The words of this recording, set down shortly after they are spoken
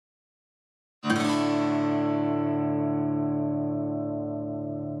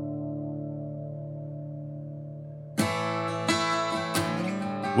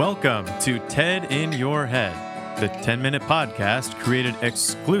Welcome to TED in Your Head, the 10-minute podcast created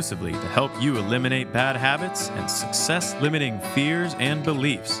exclusively to help you eliminate bad habits and success-limiting fears and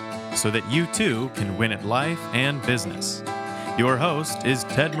beliefs so that you too can win at life and business. Your host is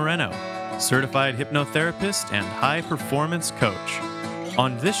Ted Moreno, certified hypnotherapist and high-performance coach.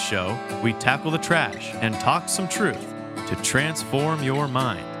 On this show, we tackle the trash and talk some truth to transform your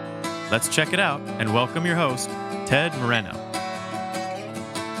mind. Let's check it out and welcome your host, Ted Moreno.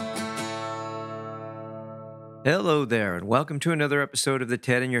 Hello there, and welcome to another episode of the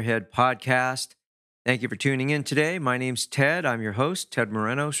TED in Your Head podcast. Thank you for tuning in today. My name's Ted. I'm your host, Ted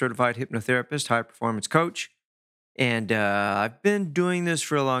Moreno, certified hypnotherapist, high-performance coach. And I've been doing this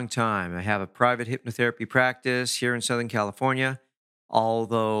for a long time. I have a private hypnotherapy practice here in Southern California,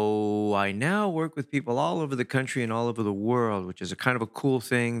 although I now work with people all over the country and all over the world, which is a kind of a cool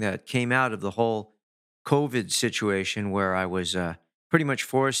thing that came out of the whole COVID situation where I was pretty much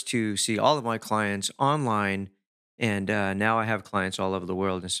forced to see all of my clients online, and now I have clients all over the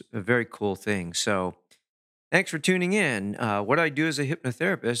world. It's a very cool thing. So thanks for tuning in. What I do as a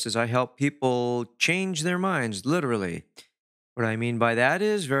hypnotherapist is I help people change their minds, literally. What I mean by that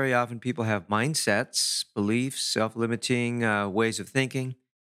is very often people have mindsets, beliefs, self-limiting ways of thinking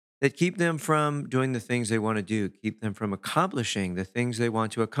that keep them from doing the things they want to do, keep them from accomplishing the things they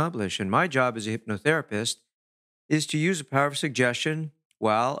want to accomplish. And my job as a hypnotherapist is to use the power of suggestion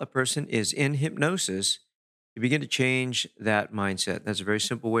while a person is in hypnosis to begin to change that mindset. That's a very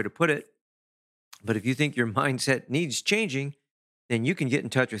simple way to put it. But if you think your mindset needs changing, then you can get in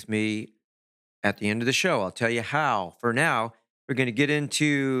touch with me at the end of the show. I'll tell you how. For now, we're going to get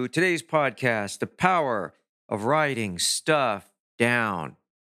into today's podcast, the power of writing stuff down.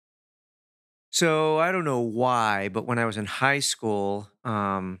 So I don't know why, but when I was in high school,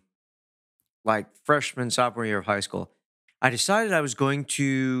 like freshman, sophomore year of high school, I decided I was going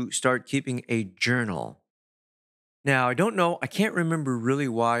to start keeping a journal. Now, I don't know, I can't remember really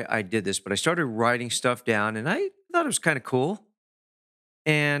why I did this, but I started writing stuff down and I thought it was kind of cool.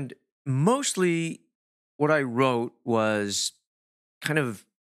 And mostly what I wrote was kind of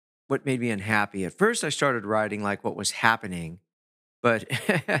what made me unhappy. At first, I started writing like what was happening, but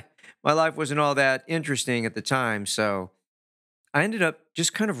my life wasn't all that interesting at the time. So I ended up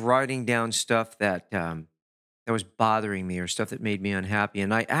just kind of writing down stuff that was bothering me or stuff that made me unhappy.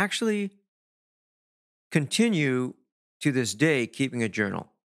 And I actually continue to this day keeping a journal.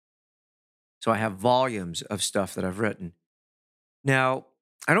 So I have volumes of stuff that I've written. Now,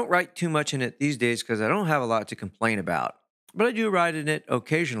 I don't write too much in it these days because I don't have a lot to complain about, but I do write in it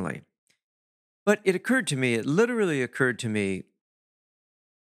occasionally. But it literally occurred to me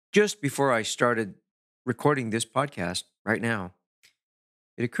just before I started recording this podcast right now.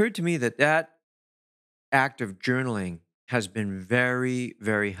 It occurred to me that act of journaling has been very,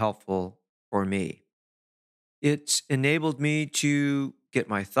 very helpful for me. It's enabled me to get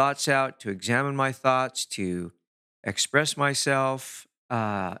my thoughts out, to examine my thoughts, to express myself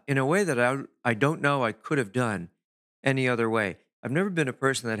in a way that I don't know I could have done any other way. I've never been a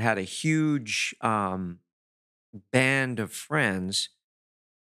person that had a huge band of friends,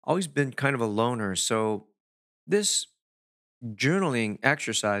 always been kind of a loner. So this journaling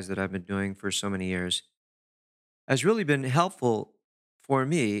exercise that I've been doing for so many years has really been helpful for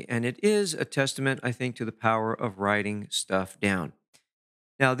me. And it is a testament, I think, to the power of writing stuff down.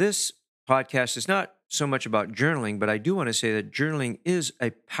 Now, this podcast is not so much about journaling, but I do want to say that journaling is a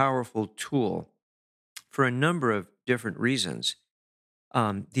powerful tool for a number of different reasons.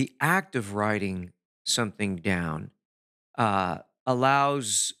 The act of writing something down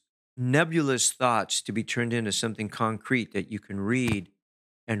allows nebulous thoughts to be turned into something concrete that you can read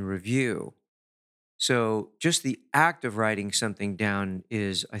and review. So just the act of writing something down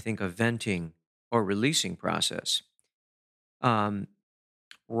is, I think, a venting or releasing process. Um,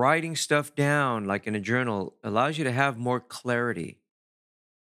 Writing stuff down, like in a journal, allows you to have more clarity.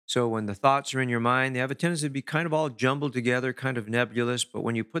 So when the thoughts are in your mind, they have a tendency to be kind of all jumbled together, kind of nebulous. But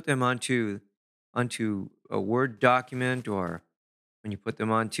when you put them onto a Word document or when you put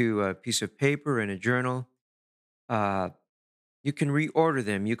them onto a piece of paper in a journal, uh, you can reorder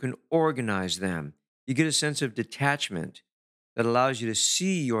them, you can organize them. You get a sense of detachment that allows you to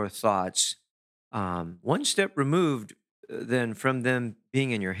see your thoughts one step removed than from them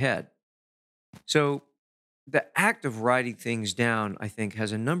being in your head. So, the act of writing things down, I think,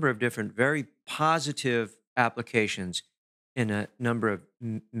 has a number of different, very positive applications in a number of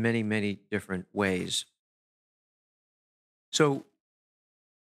many, many different ways. So,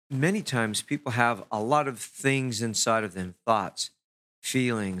 many times people have a lot of things inside of them, thoughts,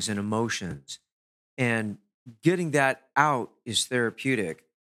 feelings, and emotions. And getting that out is therapeutic.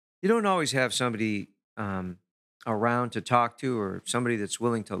 you don't always have somebody around to talk to, or somebody that's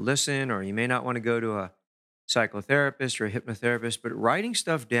willing to listen, or you may not want to go to a psychotherapist or a hypnotherapist, but writing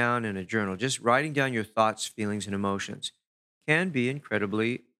stuff down in a journal, just writing down your thoughts, feelings, and emotions can be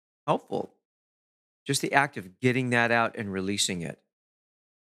incredibly helpful. Just the act of getting that out and releasing it.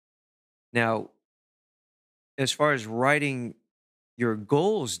 Now, as far as writing your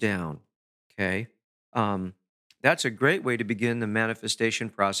goals down, okay, um, that's a great way to begin the manifestation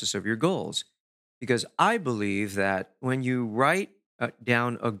process of your goals. Because I believe that when you write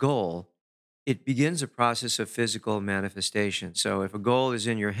down a goal, it begins a process of physical manifestation. So if a goal is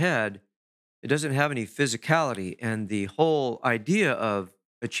in your head, it doesn't have any physicality. And the whole idea of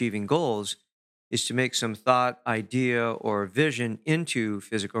achieving goals is to make some thought, idea, or vision into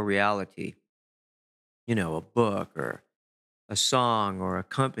physical reality. A book or a song or a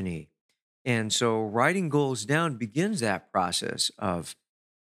company. And so writing goals down begins that process of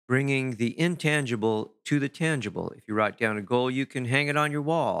bringing the intangible to the tangible. If you write down a goal, you can hang it on your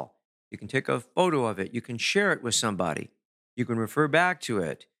wall. You can take a photo of it. You can share it with somebody. You can refer back to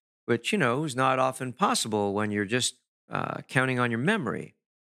it, which, is not often possible when you're just counting on your memory.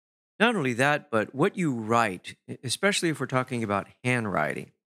 Not only that, but what you write, especially if we're talking about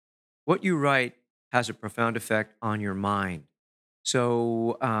handwriting, what you write has a profound effect on your mind.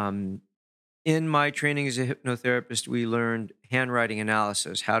 So, in my training as a hypnotherapist, we learned handwriting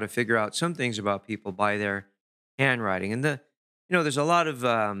analysis, how to figure out some things about people by their handwriting. And there's a lot of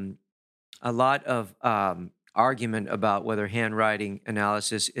argument about whether handwriting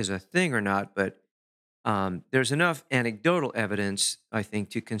analysis is a thing or not, but there's enough anecdotal evidence, I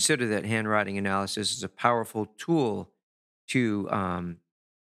think, to consider that handwriting analysis is a powerful tool to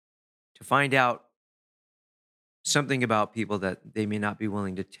to find out something about people that they may not be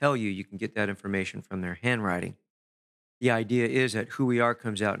willing to tell you. You can get that information from their handwriting. The idea is that who we are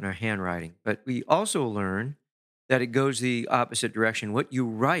comes out in our handwriting, but we also learn that it goes the opposite direction. What you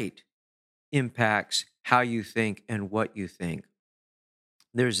write impacts how you think and what you think.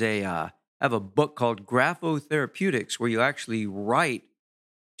 I have a book called Graphotherapeutics where you actually write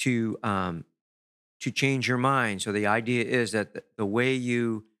to change your mind. So the idea is that the way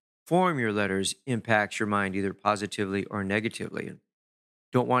you form your letters impacts your mind either positively or negatively. And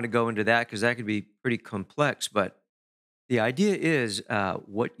don't want to go into that because that could be pretty complex. But the idea is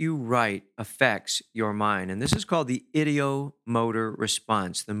what you write affects your mind. And this is called the ideomotor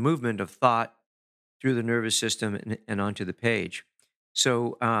response, the movement of thought through the nervous system and onto the page.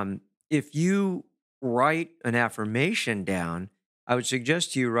 So if you write an affirmation down, I would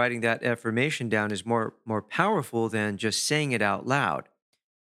suggest to you writing that affirmation down is more powerful than just saying it out loud.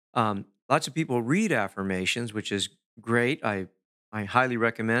 Lots of people read affirmations, which is great. I highly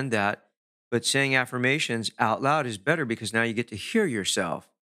recommend that. But saying affirmations out loud is better because now you get to hear yourself.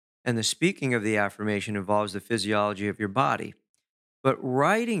 And the speaking of the affirmation involves the physiology of your body. But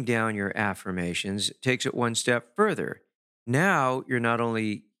writing down your affirmations takes it one step further. Now you're not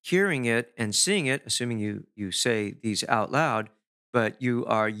only hearing it and seeing it, assuming you say these out loud, but you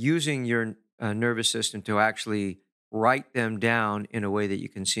are using your nervous system to actually write them down in a way that you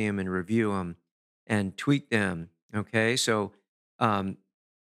can see them and review them and tweak them. Okay, so um,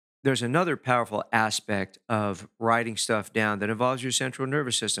 there's another powerful aspect of writing stuff down that involves your central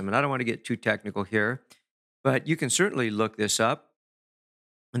nervous system. And I don't want to get too technical here, but you can certainly look this up.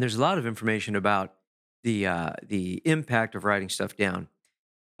 And there's a lot of information about the impact of writing stuff down.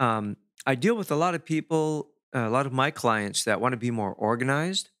 I deal with a lot of people, a lot of my clients that want to be more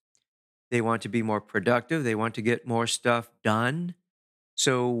organized. They want to be more productive. They want to get more stuff done.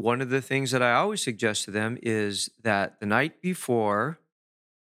 So one of the things that I always suggest to them is that the night before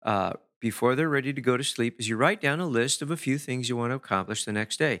they're ready to go to sleep, is you write down a list of a few things you want to accomplish the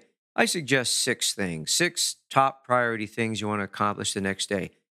next day. I suggest 6 things, 6 top priority things you want to accomplish the next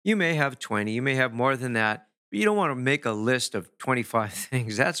day. You may have 20, you may have more than that, but you don't want to make a list of 25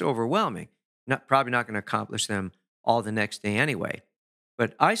 things. That's overwhelming. Probably not going to accomplish them all the next day anyway.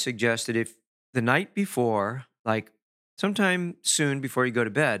 But I suggest that if the night before, like sometime soon before you go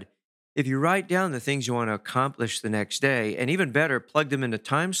to bed, if you write down the things you want to accomplish the next day, and even better, plug them into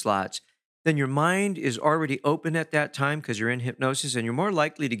time slots, then your mind is already open at that time because you're in hypnosis and you're more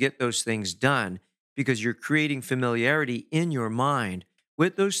likely to get those things done because you're creating familiarity in your mind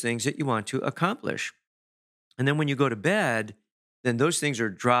with those things that you want to accomplish. And then when you go to bed, then those things are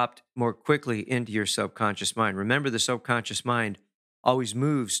dropped more quickly into your subconscious mind. Remember, the subconscious mind always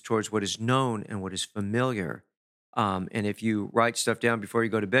moves towards what is known and what is familiar. And if you write stuff down before you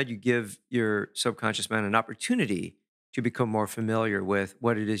go to bed, you give your subconscious mind an opportunity to become more familiar with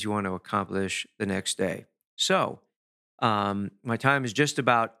what it is you want to accomplish the next day. So, My time is just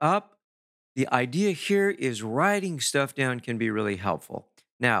about up. The idea here is writing stuff down can be really helpful.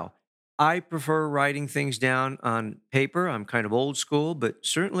 Now, I prefer writing things down on paper. I'm kind of old school, but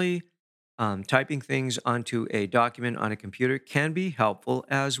certainly typing things onto a document on a computer can be helpful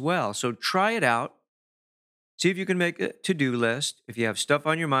as well. So try it out. See if you can make a to do list. If you have stuff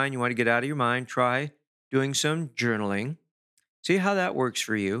on your mind you want to get out of your mind, try doing some journaling. See how that works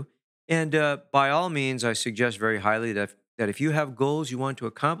for you. And by all means, I suggest very highly that if you have goals you want to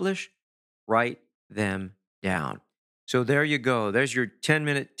accomplish, write them down. So there you go. There's your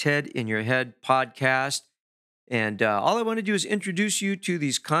 10-minute TED in Your Head podcast. And all I want to do is introduce you to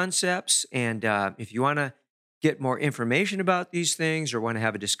these concepts. And if you want to get more information about these things or want to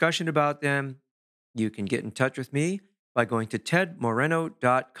have a discussion about them, you can get in touch with me by going to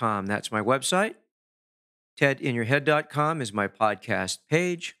tedmoreno.com. That's my website. TedInYourHead.com is my podcast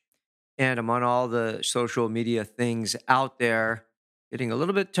page. And I'm on all the social media things out there. Getting a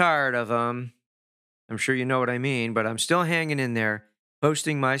little bit tired of them. I'm sure you know what I mean, but I'm still hanging in there,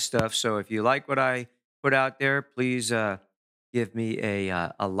 posting my stuff. So if you like what I put out there, please give me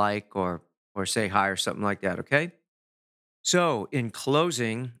a like or say hi or something like that, okay? So in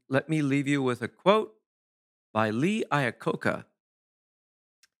closing, let me leave you with a quote by Lee Iacocca,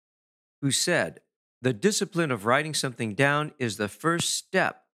 who said, "The discipline of writing something down is the first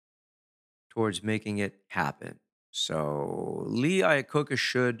step towards making it happen." So Lee Iacocca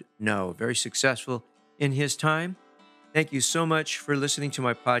should know, very successful in his time. Thank you so much for listening to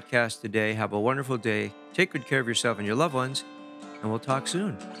my podcast today. Have a wonderful day. Take good care of yourself and your loved ones, and we'll talk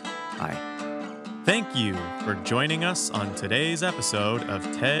soon. Bye. Thank you for joining us on today's episode of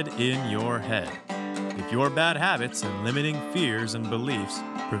TED in Your Head. If your bad habits and limiting fears and beliefs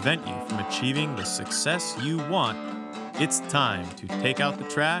prevent you from achieving the success you want, it's time to take out the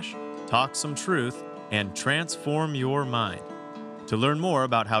trash, talk some truth, and transform your mind. To learn more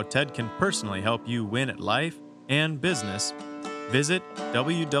about how TED can personally help you win at life and business, visit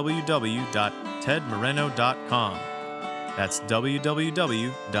www.tedmoreno.com. That's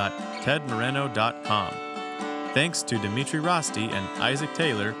www.tedmoreno.com. Thanks to Dimitri Rosti and Isaac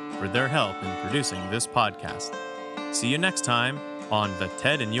Taylor for their help in producing this podcast. See you next time on the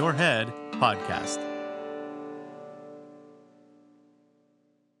TED in Your Head podcast.